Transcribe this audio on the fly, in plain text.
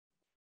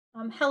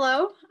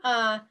Hello.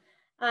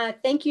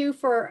 Thank you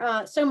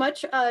for so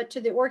much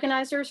to the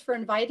organizers for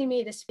inviting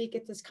me to speak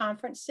at this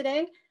conference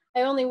today.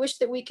 I only wish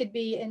that we could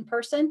be in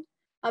person,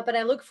 but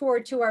I look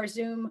forward to our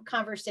Zoom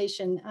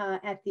conversation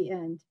at the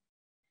end.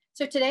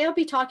 So today I'll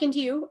be talking to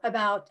you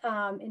about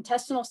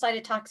intestinal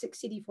cytotoxic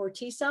CD4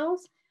 T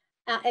cells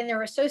and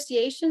their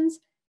associations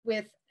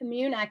with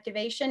immune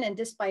activation and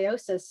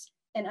dysbiosis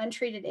and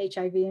untreated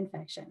HIV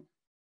infection.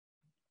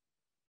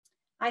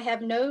 I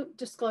have no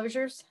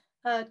disclosures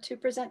to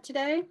present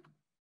today.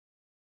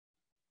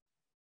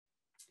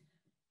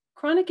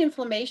 Chronic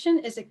inflammation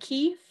is a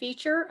key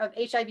feature of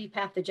HIV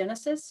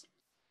pathogenesis,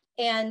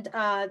 and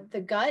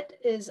the gut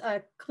is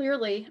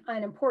clearly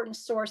an important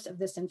source of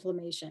this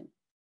inflammation.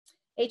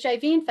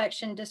 HIV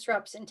infection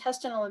disrupts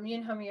intestinal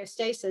immune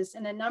homeostasis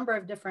in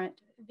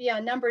via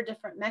a number of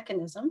different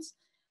mechanisms.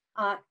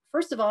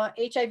 First of all,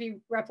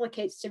 HIV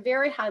replicates to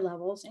very high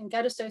levels in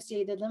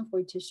gut-associated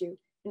lymphoid tissue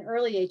in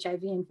early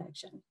HIV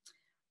infection,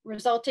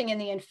 resulting in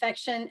the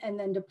infection and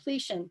then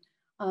depletion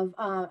of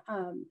a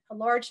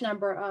large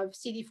number of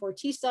CD4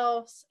 T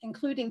cells,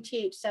 including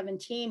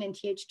Th17 and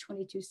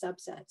Th22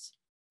 subsets.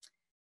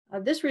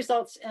 This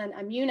results in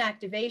immune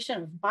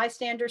activation of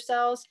bystander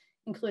cells,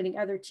 including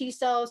other T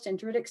cells,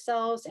 dendritic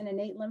cells, and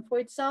innate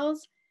lymphoid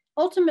cells,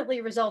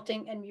 ultimately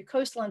resulting in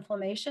mucosal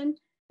inflammation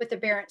with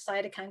aberrant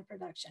cytokine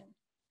production.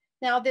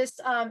 Now, this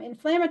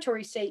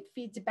inflammatory state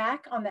feeds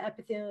back on the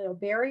epithelial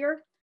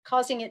barrier,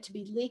 causing it to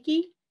be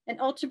leaky and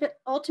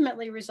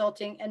ultimately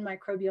resulting in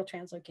microbial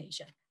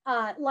translocation.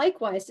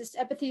 Likewise, this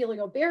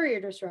epithelial barrier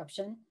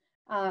disruption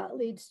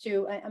leads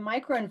to a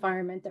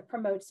microenvironment that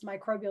promotes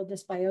microbial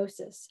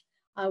dysbiosis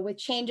with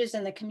changes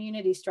in the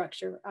community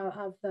structure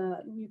of the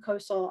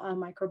mucosal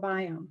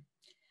microbiome.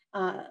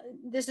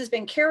 This has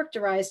been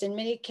characterized in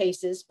many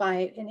cases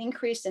by an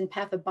increase in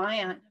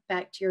pathobiont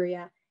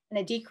bacteria and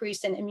a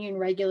decrease in immune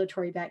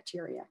regulatory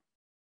bacteria.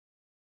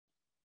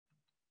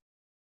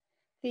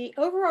 The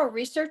overall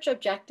research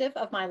objective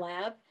of my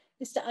lab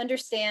is to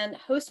understand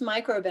host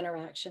microbe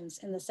interactions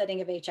in the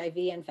setting of HIV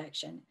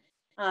infection,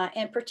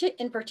 and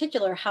in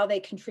particular, how they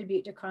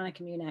contribute to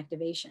chronic immune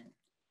activation.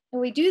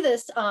 And we do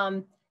this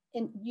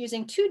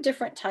using two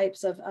different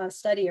types of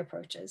study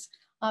approaches.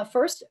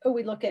 First,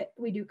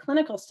 we do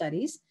clinical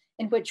studies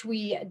in which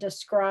we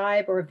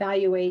describe or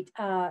evaluate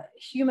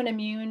human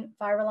immune,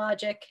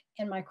 virologic,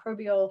 and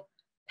microbial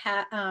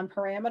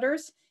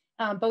parameters,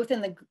 both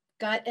in the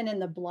gut and in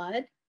the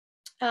blood.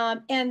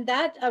 And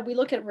that we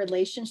look at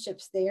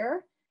relationships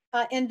there.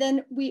 And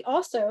then we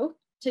also,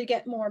 to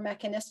get more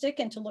mechanistic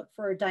and to look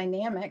for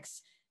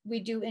dynamics,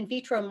 we do in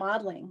vitro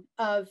modeling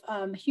of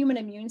human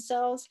immune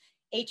cells,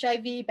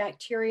 HIV,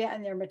 bacteria,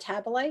 and their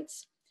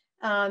metabolites,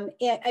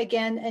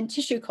 again, in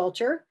tissue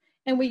culture.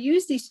 And we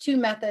use these two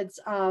methods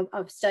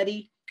of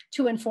study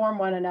to inform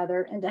one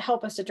another and to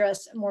help us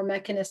address more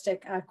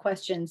mechanistic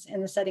questions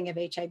in the setting of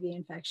HIV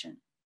infection.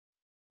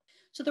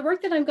 So the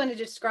work that I'm going to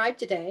describe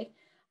today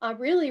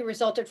really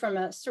resulted from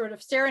a sort of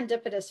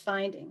serendipitous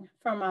finding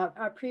from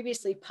a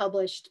previously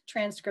published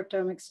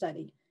transcriptomic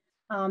study.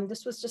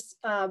 This was just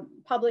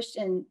published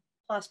in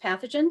PLOS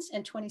Pathogens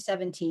in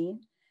 2017.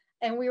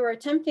 And we were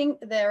attempting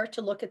there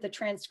to look at the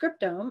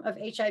transcriptome of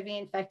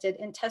HIV-infected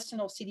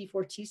intestinal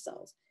CD4 T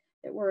cells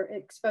that were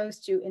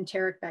exposed to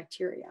enteric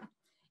bacteria.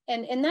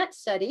 And in that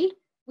study,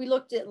 we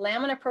looked at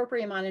lamina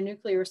propria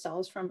mononuclear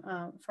cells from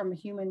a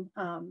human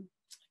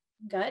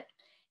gut,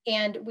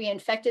 and we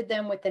infected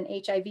them with an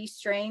HIV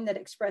strain that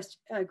expressed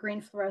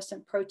green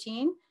fluorescent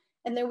protein.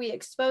 And then we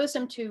exposed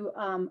them to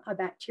a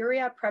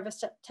bacteria,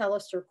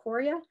 Prevotella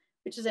stercorea,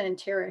 which is an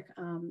enteric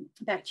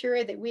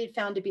bacteria that we had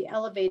found to be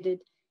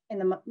elevated in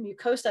the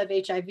mucosa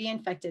of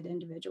HIV-infected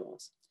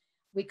individuals.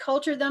 We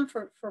cultured them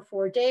for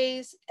 4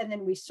 days, and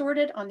then we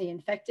sorted on the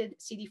infected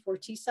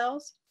CD4 T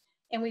cells,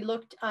 and we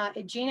looked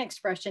at gene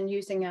expression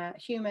using a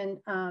human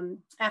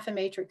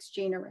Affymatrix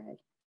gene array.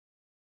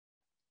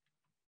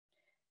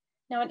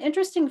 Now, an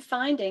interesting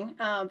finding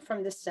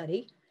from this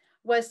study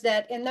was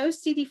that in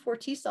those CD4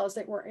 T cells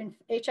that were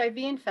HIV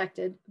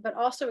infected, but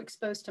also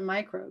exposed to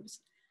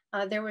microbes,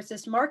 there was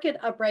this marked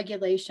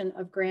upregulation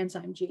of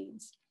granzyme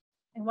genes.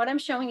 And what I'm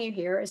showing you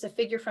here is a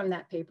figure from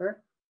that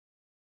paper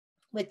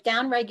with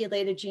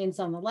downregulated genes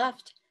on the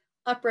left,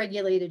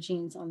 upregulated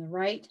genes on the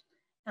right.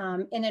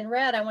 And in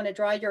red, I want to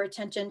draw your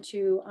attention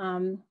to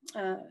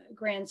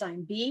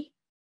granzyme B,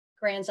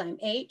 granzyme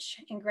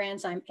H, and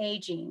granzyme A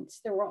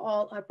genes that were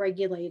all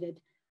upregulated,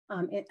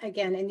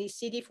 again, in these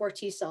CD4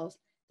 T cells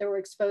that were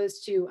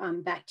exposed to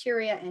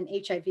bacteria and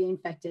HIV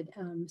infected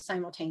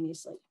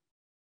simultaneously.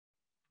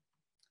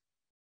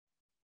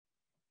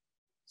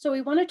 So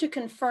we wanted to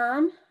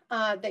confirm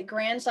that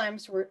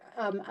granzymes were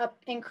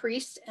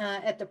increased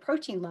at the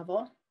protein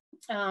level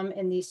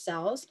in these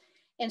cells.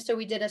 And so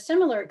we did a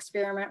similar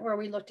experiment where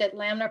we looked at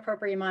lamina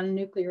propria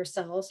mononuclear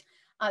cells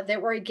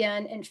that were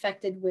again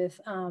infected with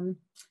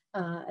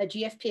a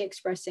GFP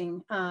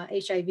expressing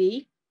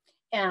HIV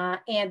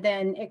and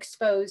then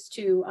exposed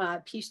to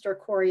P.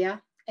 stercorea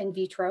in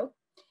vitro.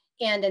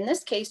 And in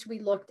this case, we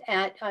looked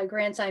at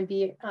granzyme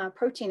B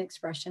protein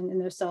expression in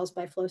those cells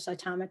by flow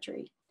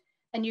cytometry.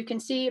 And you can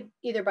see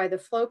either by the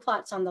flow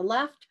plots on the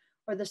left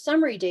or the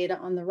summary data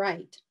on the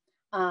right,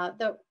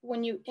 that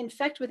when you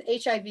infect with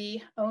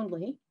HIV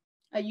only,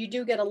 you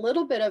do get a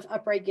little bit of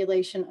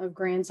upregulation of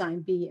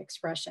granzyme B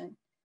expression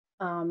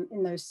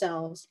in those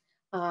cells.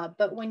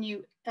 But when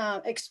you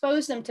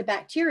expose them to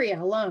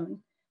bacteria alone,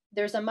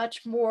 there's a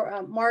much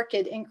more marked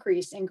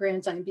increase in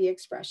granzyme B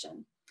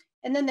expression.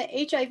 And then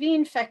the HIV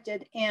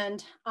infected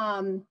and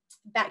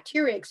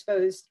bacteria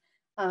exposed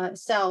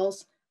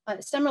cells,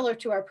 similar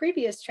to our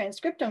previous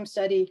transcriptome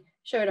study,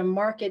 showed a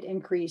marked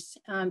increase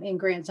in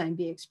granzyme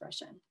B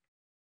expression.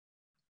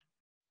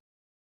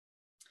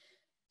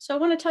 So I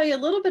want to tell you a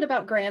little bit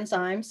about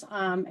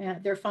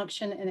granzymes, their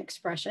function and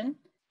expression.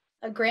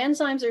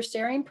 Granzymes are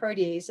serine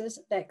proteases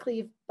that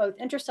cleave both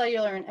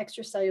intracellular and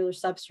extracellular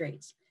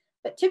substrates,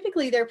 but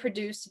typically they're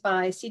produced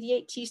by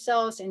CD8 T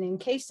cells and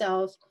NK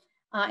cells,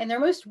 and their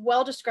most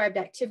well-described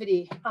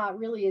activity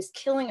really is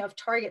killing of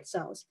target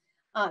cells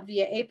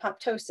via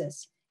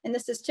apoptosis, and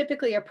this is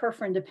typically a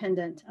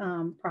perforin-dependent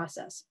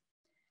process.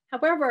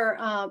 However,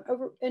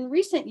 in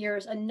recent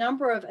years, a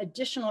number of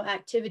additional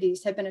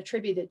activities have been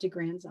attributed to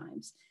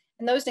granzymes,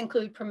 and those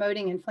include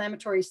promoting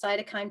inflammatory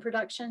cytokine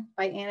production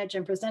by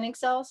antigen-presenting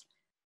cells,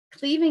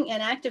 cleaving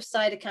inactive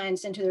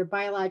cytokines into their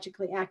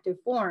biologically active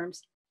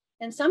forms,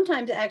 and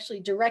sometimes actually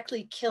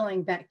directly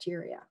killing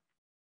bacteria.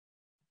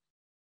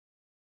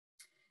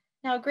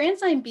 Now,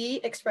 granzyme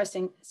B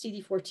expressing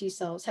CD4 T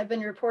cells have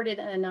been reported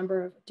in a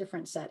number of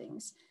different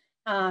settings.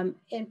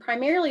 And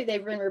primarily,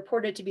 they've been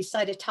reported to be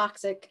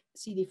cytotoxic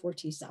CD4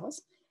 T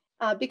cells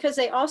because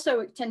they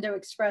also tend to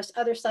express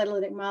other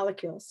cytolytic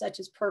molecules such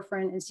as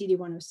perforin and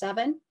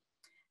CD107.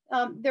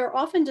 They're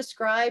often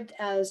described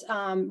as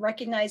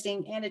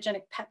recognizing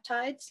antigenic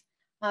peptides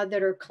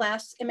that are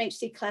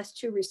MHC class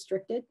 2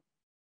 restricted.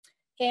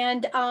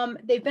 And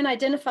they've been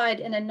identified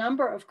in a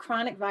number of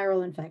chronic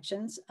viral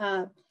infections,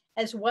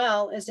 as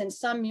well as in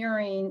some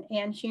murine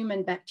and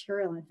human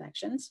bacterial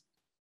infections.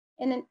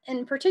 And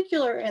in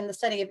particular, in the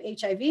setting of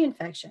HIV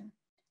infection,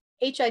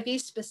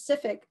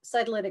 HIV-specific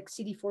cytolytic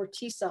CD4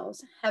 T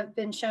cells have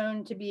been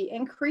shown to be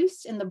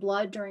increased in the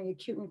blood during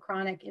acute and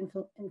chronic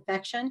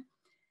infection.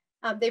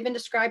 They've been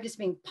described as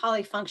being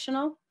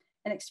polyfunctional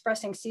and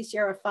expressing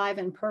CCR5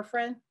 and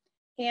perforin,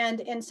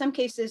 and in some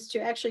cases to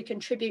actually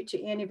contribute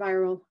to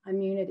antiviral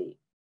immunity.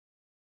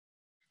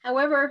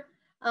 However,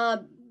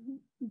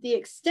 the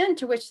extent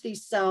to which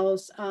these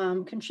cells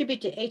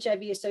contribute to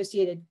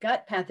HIV-associated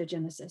gut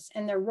pathogenesis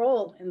and their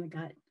role in the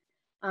gut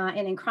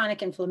and in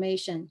chronic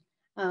inflammation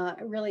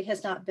really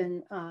has not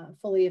been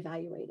fully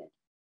evaluated.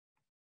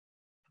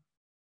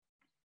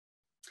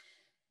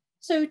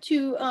 So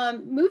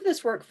to move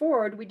this work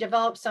forward, we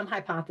developed some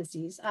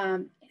hypotheses.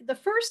 The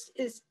first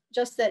is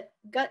just that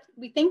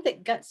we think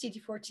that gut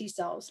CD4 T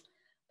cells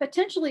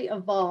potentially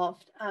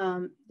evolved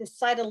the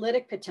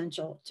cytolytic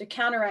potential to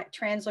counteract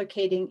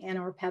translocating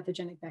and/or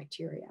pathogenic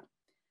bacteria.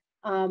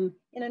 In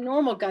a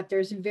normal gut,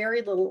 there's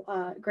very little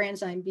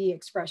granzyme B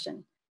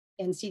expression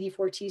in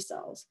CD4 T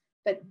cells,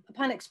 but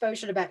upon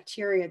exposure to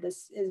bacteria,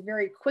 this is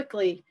very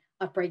quickly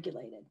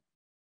upregulated.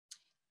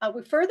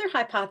 We further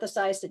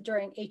hypothesized that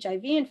during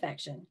HIV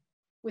infection,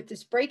 with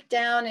this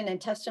breakdown in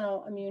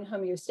intestinal immune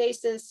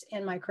homeostasis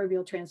and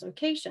microbial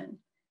translocation,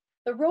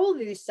 the role of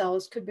these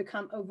cells could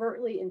become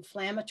overtly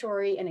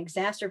inflammatory and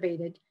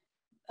exacerbated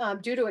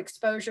due to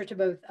exposure to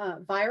both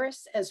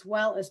virus as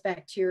well as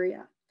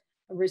bacteria,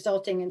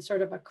 resulting in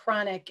sort of a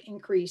chronic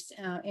increase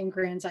in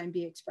granzyme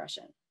B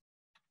expression.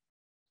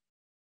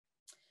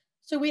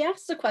 So we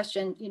asked the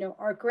question,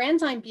 are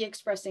granzyme B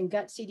expressing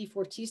gut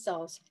CD4 T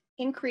cells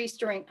increased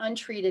during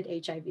untreated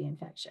HIV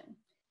infection?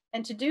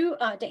 And to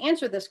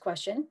answer this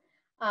question,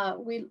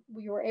 we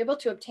were able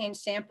to obtain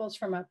samples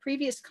from a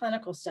previous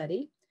clinical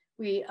study.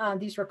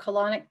 These were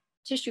colonic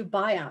tissue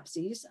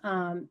biopsies,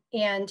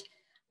 and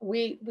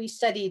we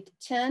studied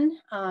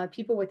 10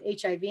 people with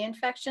HIV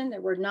infection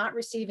that were not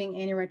receiving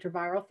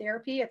antiretroviral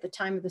therapy at the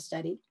time of the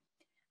study,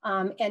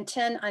 and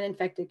 10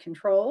 uninfected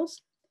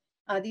controls.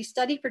 These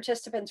study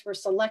participants were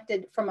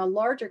selected from a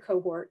larger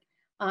cohort,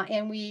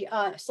 and we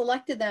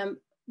selected them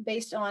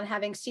based on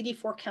having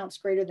CD4 counts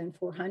greater than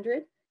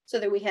 400, so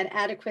that we had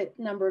adequate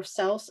number of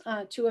cells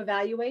to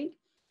evaluate.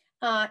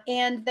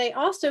 And they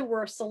also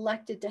were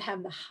selected to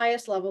have the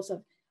highest levels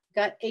of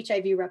gut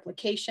HIV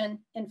replication,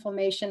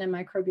 inflammation, and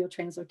microbial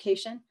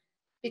translocation,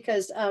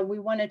 because we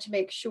wanted to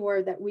make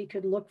sure that we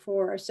could look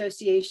for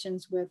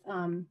associations with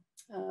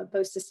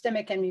both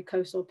systemic and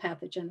mucosal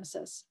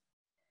pathogenesis.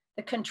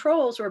 The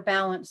controls were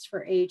balanced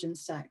for age and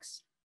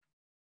sex.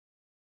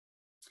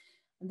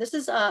 This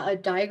is a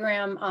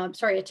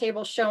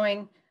table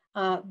showing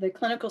the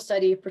clinical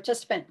study of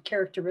participant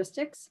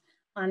characteristics.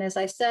 And as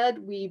I said,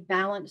 we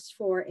balanced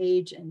for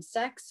age and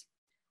sex.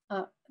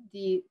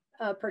 The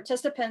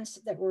participants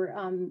that were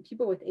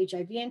people with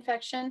HIV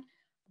infection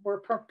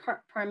were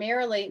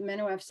primarily men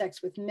who have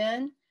sex with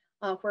men,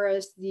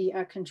 whereas the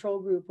control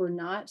group were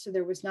not, so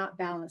there was not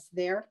balance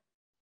there.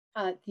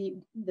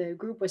 the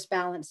group was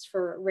balanced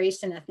for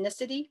race and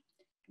ethnicity,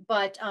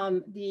 but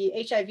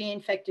the HIV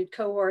infected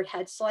cohort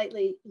had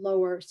slightly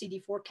lower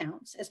CD4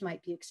 counts, as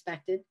might be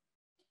expected.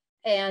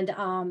 And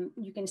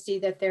you can see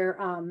that their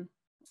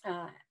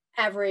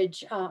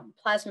average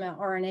plasma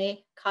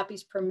RNA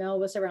copies per mil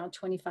was around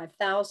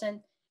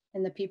 25,000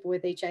 in the people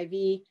with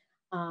HIV,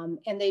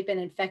 and they've been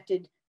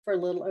infected for a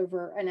little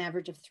over an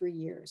average of 3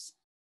 years.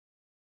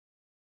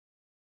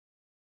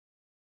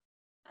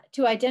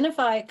 To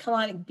identify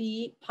colonic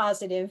B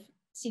positive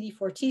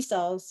CD4 T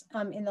cells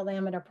in the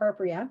lamina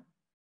propria,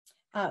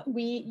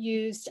 we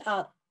used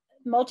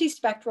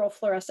multispectral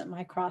fluorescent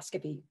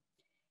microscopy.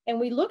 And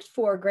we looked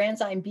for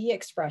granzyme B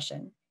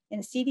expression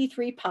in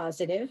CD3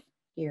 positive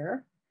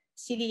here,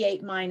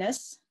 CD8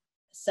 minus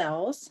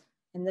cells,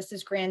 and this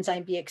is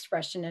granzyme B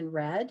expression in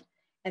red.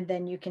 And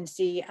then you can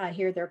see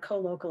here they're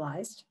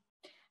co-localized.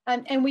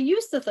 And we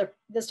used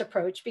this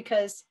approach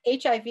because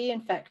HIV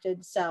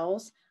infected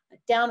cells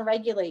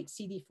downregulate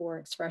CD4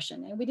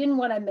 expression, and we didn't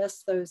want to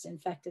miss those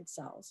infected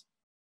cells.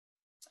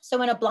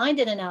 So in a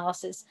blinded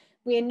analysis,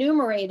 we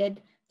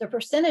enumerated the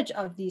percentage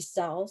of these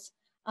cells,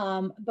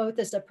 both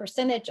as a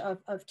percentage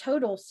of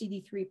total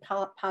CD3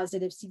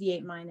 positive,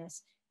 CD8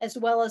 minus, as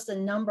well as the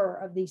number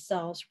of these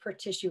cells per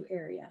tissue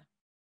area.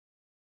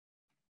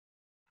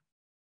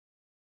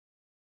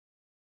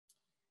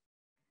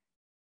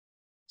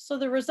 So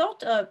the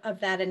result of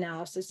that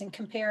analysis in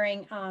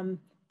comparing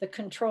the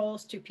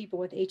controls to people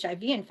with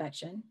HIV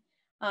infection,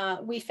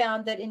 we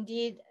found that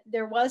indeed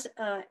there was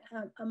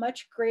a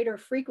much greater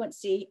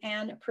frequency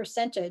and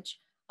percentage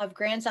of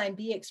granzyme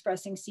B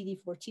expressing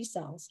CD4 T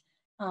cells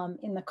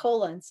in the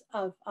colons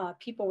of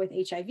people with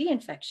HIV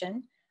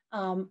infection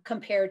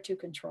compared to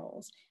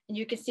controls. And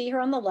you can see here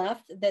on the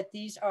left that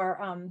these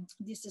are,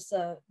 this is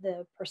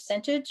the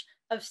percentage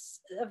of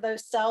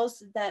those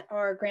cells that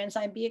are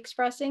granzyme B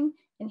expressing.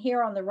 And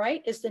here on the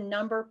right is the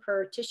number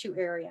per tissue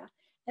area.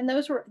 And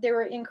they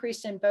were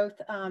increased in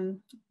both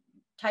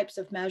types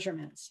of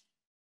measurements.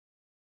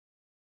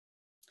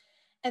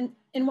 And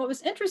what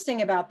was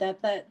interesting about that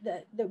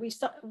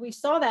we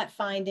saw that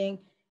finding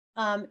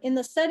in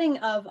the setting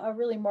of a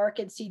really marked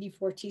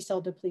CD4 T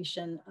cell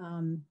depletion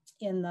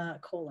in the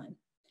colon.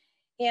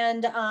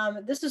 And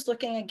this is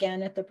looking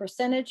again at the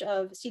percentage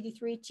of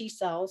CD3 T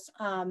cells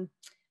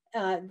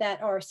that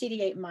are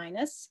CD8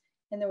 minus,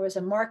 and there was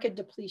a marked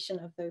depletion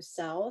of those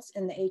cells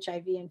in the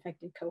HIV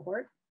infected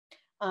cohort.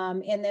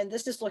 And then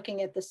this is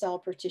looking at the cell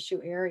per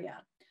tissue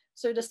area.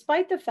 So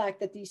despite the fact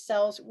that these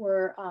cells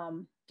were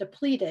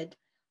depleted,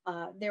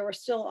 there was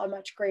still a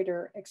much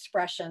greater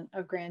expression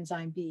of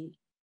granzyme B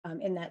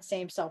in that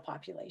same cell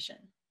population.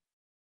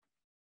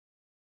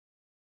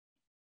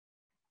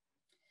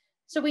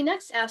 So we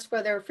next asked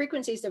whether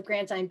frequencies of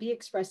granzyme B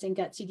expressing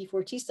gut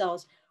CD4 T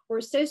cells were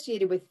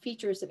associated with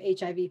features of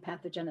HIV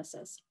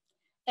pathogenesis.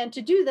 And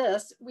to do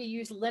this, we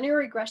use linear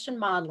regression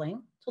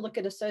modeling to look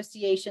at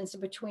associations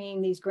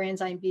between these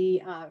granzyme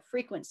B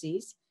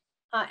frequencies,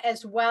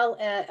 as well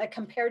as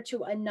compared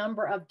to a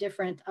number of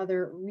different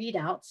other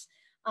readouts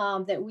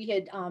that we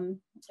had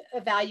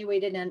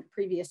evaluated in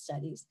previous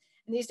studies.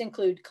 And these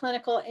include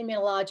clinical,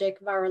 immunologic,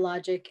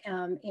 virologic,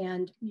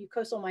 and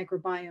mucosal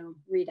microbiome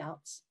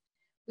readouts.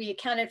 We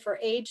accounted for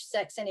age,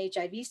 sex, and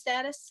HIV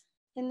status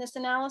in this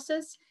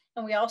analysis,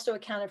 and we also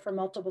accounted for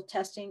multiple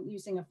testing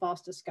using a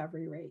false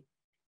discovery rate.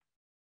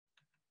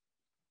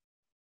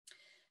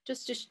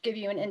 Just to give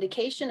you an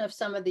indication of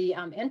some of the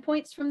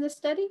endpoints from this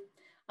study,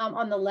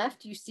 on the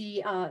left, you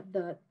see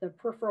the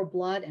peripheral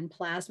blood and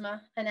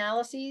plasma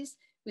analyses.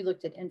 We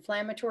looked at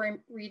inflammatory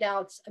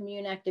readouts,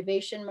 immune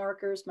activation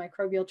markers,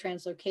 microbial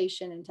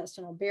translocation,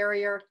 intestinal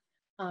barrier,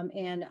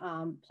 and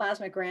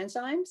plasma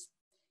granzymes.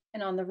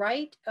 And on the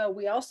right,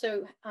 we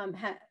also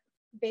had,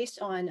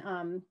 based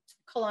on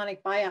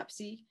colonic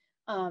biopsy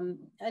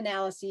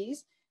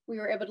analyses, we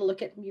were able to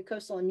look at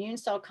mucosal immune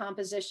cell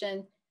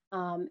composition,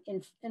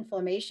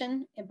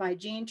 inflammation by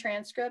gene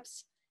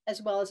transcripts,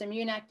 as well as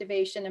immune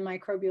activation and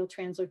microbial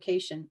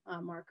translocation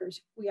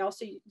markers. We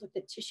also looked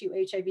at tissue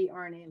HIV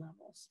RNA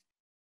levels.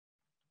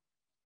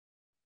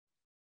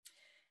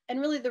 And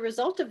really the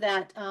result of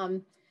that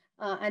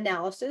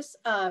analysis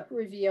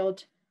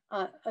revealed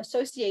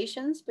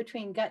associations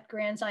between gut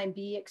granzyme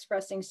B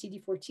expressing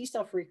CD4 T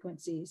cell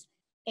frequencies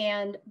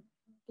and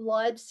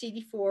blood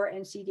CD4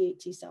 and CD8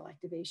 T cell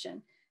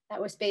activation.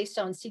 That was based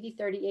on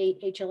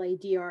CD38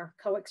 HLA-DR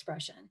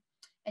co-expression.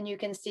 And you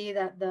can see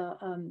that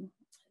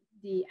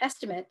the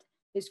estimate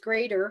is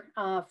greater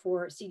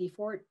for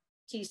CD4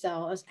 T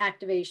cell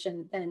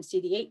activation than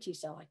CD8 T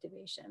cell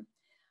activation.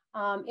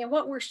 And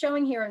what we're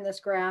showing here in this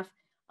graph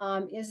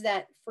is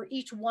that for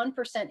each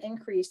 1%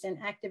 increase in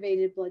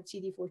activated blood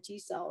CD4 T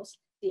cells,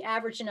 the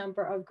average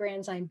number of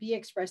granzyme B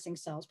expressing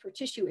cells per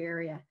tissue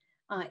area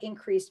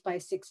increased by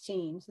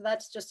 16. So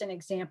that's just an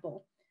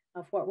example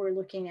of what we're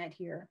looking at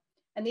here.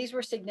 And these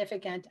were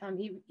significant,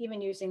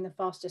 even using the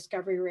false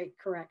discovery rate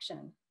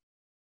correction.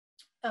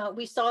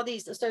 We saw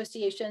these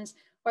associations,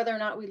 whether or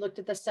not we looked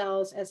at the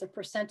cells as a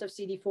percent of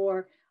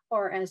CD4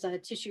 or as a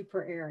tissue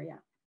per area.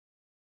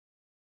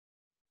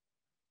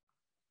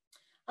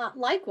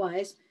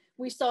 Likewise,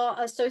 we saw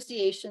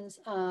associations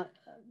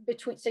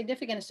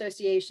significant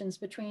associations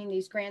between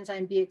these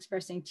granzyme B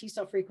expressing T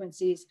cell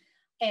frequencies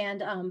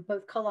and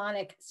both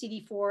colonic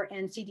CD4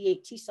 and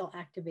CD8 T cell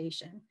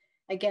activation.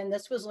 Again,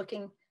 this was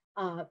looking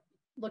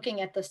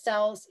at the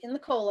cells in the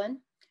colon,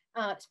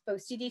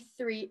 both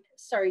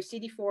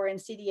CD4 and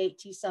CD8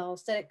 T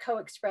cells that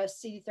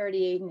co-express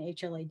CD38 and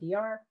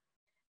HLA-DR.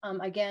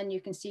 Again,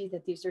 you can see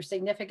that these are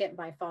significant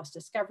by false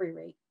discovery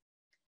rate.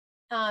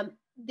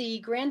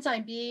 The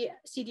granzyme B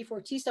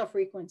CD4 T cell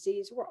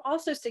frequencies were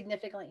also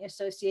significantly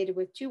associated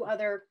with two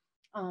other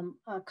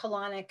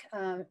colonic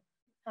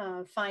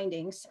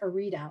findings or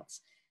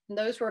readouts. And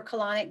those were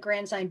colonic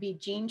granzyme B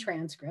gene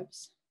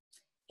transcripts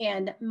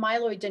and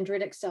myeloid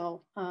dendritic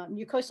cell,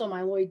 mucosal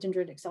myeloid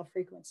dendritic cell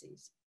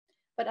frequencies.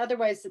 But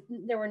otherwise,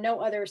 there were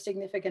no other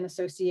significant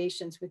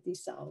associations with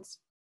these cells.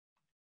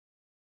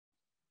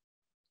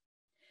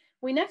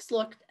 We next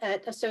looked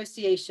at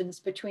associations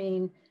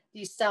between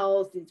these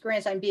cells, these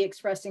granzyme B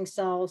expressing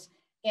cells,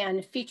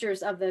 and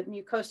features of the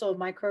mucosal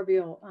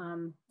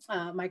microbiome,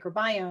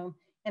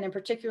 and in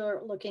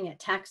particular, looking at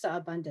taxa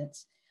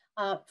abundance.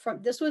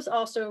 This was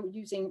also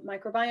using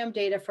microbiome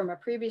data from a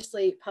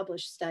previously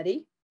published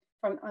study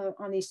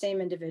on these same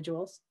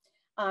individuals,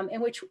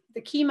 in which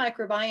the key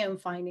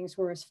microbiome findings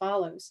were as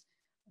follows.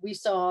 We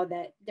saw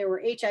that there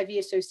were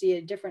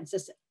HIV-associated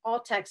differences at all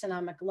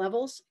taxonomic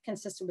levels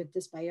consistent with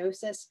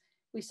dysbiosis.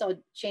 We saw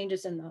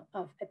changes at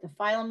the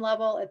phylum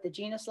level, at the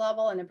genus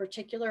level, and in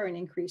particular, an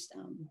increased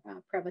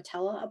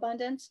Prevotella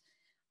abundance,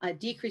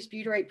 decreased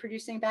butyrate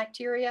producing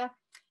bacteria,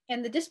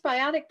 and the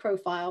dysbiotic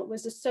profile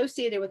was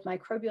associated with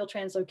microbial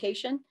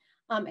translocation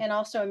and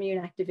also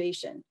immune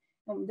activation.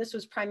 And this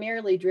was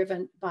primarily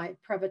driven by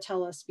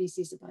Prevotella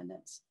species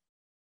abundance.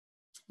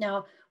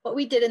 Now, what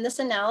we did in this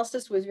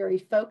analysis was very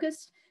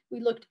focused. We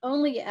looked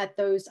only at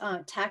those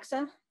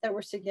taxa that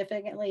were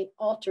significantly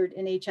altered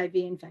in HIV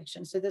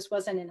infection. So this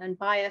wasn't an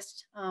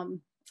unbiased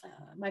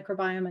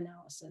microbiome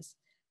analysis,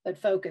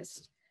 but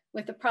focused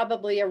with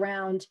probably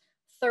around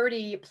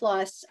 30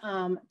 plus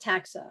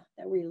taxa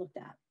that we looked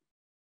at.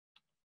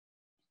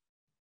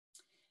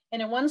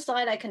 And in one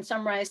slide, I can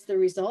summarize the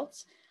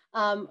results.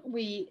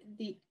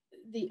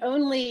 The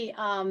only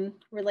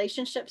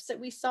relationships that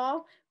we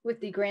saw with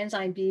the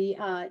granzyme B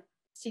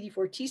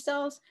CD4 T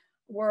cells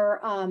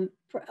were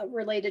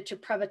related to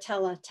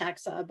Prevotella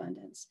taxa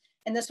abundance.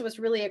 And this was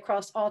really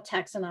across all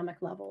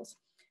taxonomic levels.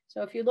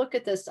 So if you look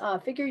at this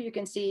figure, you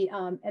can see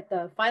at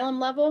the phylum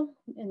level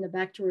in the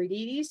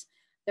Bacteroidetes,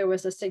 there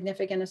was a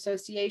significant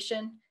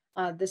association.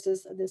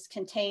 This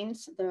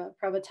contains the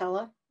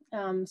Prevotella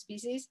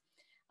species.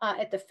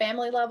 At the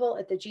family level,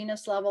 at the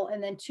genus level,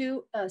 and then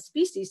two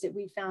species that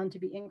we found to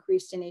be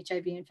increased in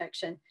HIV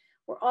infection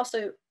were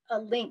also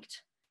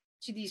linked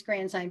to these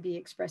granzyme B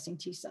expressing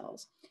T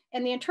cells.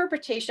 And the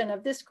interpretation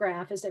of this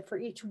graph is that for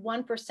each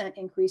 1%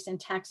 increase in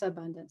taxa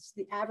abundance,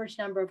 the average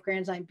number of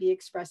granzyme B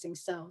expressing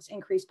cells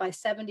increased by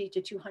 70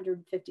 to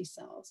 250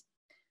 cells.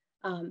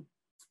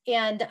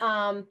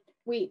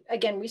 We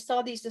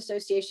saw these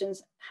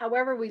associations.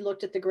 However, we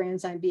looked at the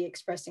granzyme B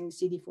expressing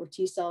CD4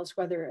 T cells,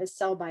 whether as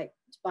cell by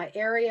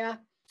area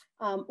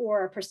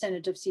or a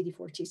percentage of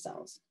CD4 T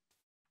cells.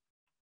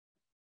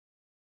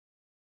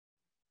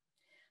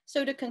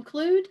 So to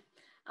conclude,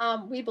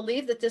 we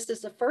believe that this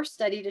is the first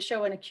study to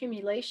show an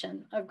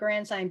accumulation of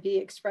granzyme B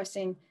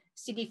expressing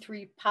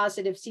CD3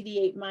 positive,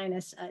 CD8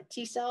 minus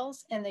T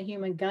cells in the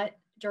human gut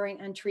during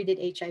untreated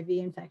HIV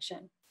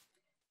infection.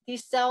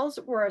 These cells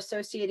were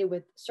associated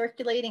with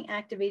circulating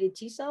activated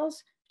T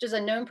cells, which is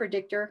a known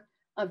predictor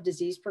of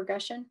disease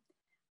progression,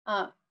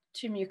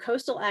 to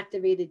mucosal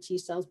activated T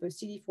cells, both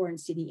CD4 and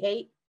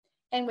CD8,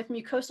 and with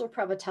mucosal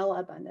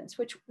Prevotella abundance,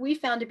 which we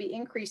found to be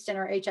increased in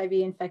our HIV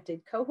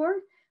infected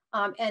cohort.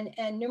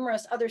 And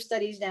numerous other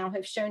studies now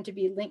have shown to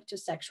be linked to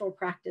sexual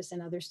practice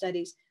in other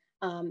studies.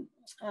 We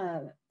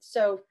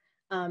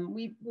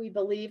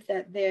believe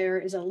that there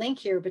is a link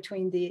here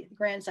between the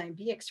granzyme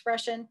B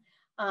expression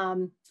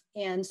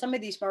and some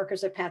of these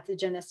markers of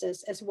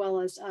pathogenesis, as well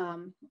as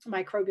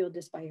microbial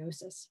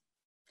dysbiosis.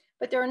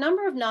 But there are a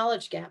number of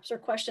knowledge gaps or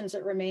questions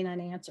that remain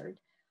unanswered.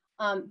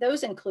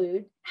 Those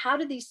include, how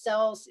do these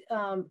cells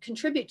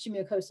contribute to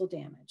mucosal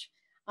damage?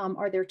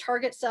 Are there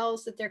target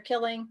cells that they're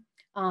killing?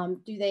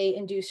 Do they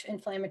induce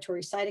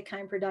inflammatory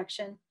cytokine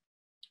production?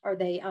 Are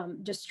they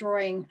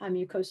destroying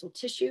mucosal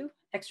tissue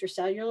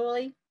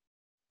extracellularly?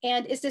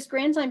 And is this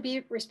granzyme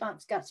B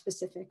response gut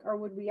specific, or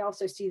would we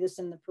also see this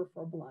in the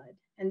peripheral blood?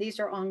 And these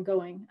are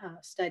ongoing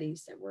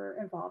studies that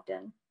we're involved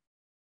in.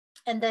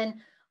 And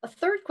then a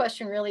third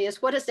question really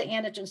is, what is the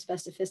antigen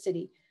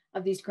specificity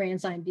of these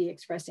granzyme B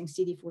expressing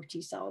CD4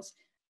 T cells?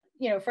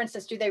 You know, for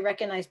instance, do they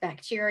recognize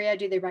bacteria?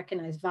 Do they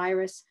recognize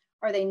virus?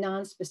 Are they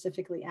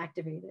non-specifically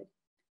activated?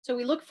 So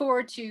we look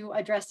forward to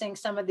addressing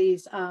some of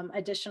these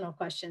additional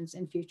questions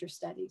in future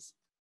studies.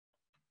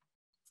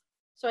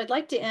 So I'd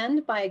like to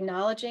end by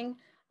acknowledging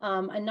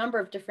a number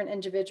of different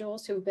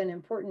individuals who have been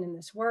important in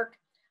this work.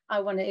 I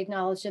want to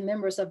acknowledge the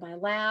members of my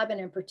lab, and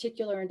in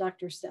particular,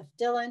 Dr. Steph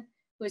Dillon,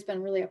 who has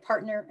been really a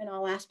partner in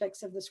all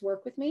aspects of this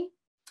work with me.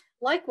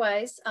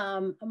 Likewise,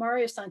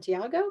 Mario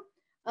Santiago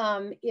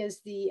is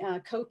the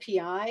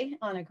co-PI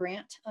on a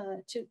grant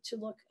to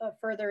look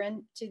further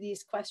into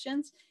these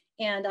questions.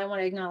 And I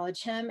want to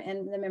acknowledge him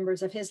and the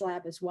members of his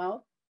lab as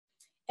well.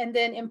 And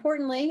then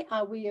importantly,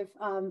 I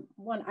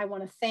want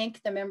to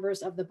thank the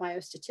members of the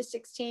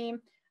biostatistics team,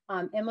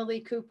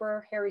 Emily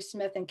Cooper, Harry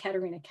Smith, and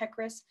Katerina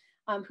Kekris,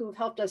 who have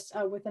helped us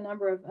with a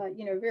number of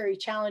very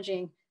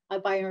challenging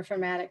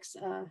bioinformatics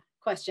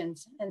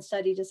questions and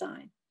study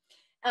design.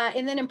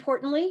 And then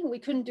importantly, we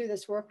couldn't do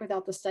this work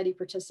without the study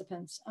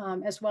participants,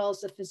 as well as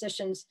the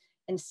physicians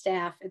and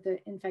staff at the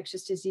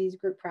Infectious Disease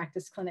Group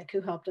Practice Clinic who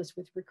helped us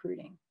with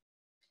recruiting.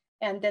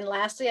 And then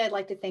lastly, I'd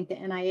like to thank the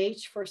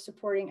NIH for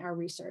supporting our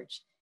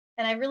research.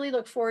 And I really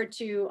look forward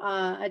to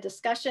a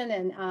discussion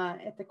and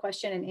at the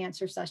question and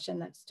answer session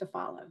that's to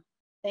follow.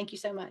 Thank you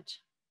so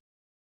much.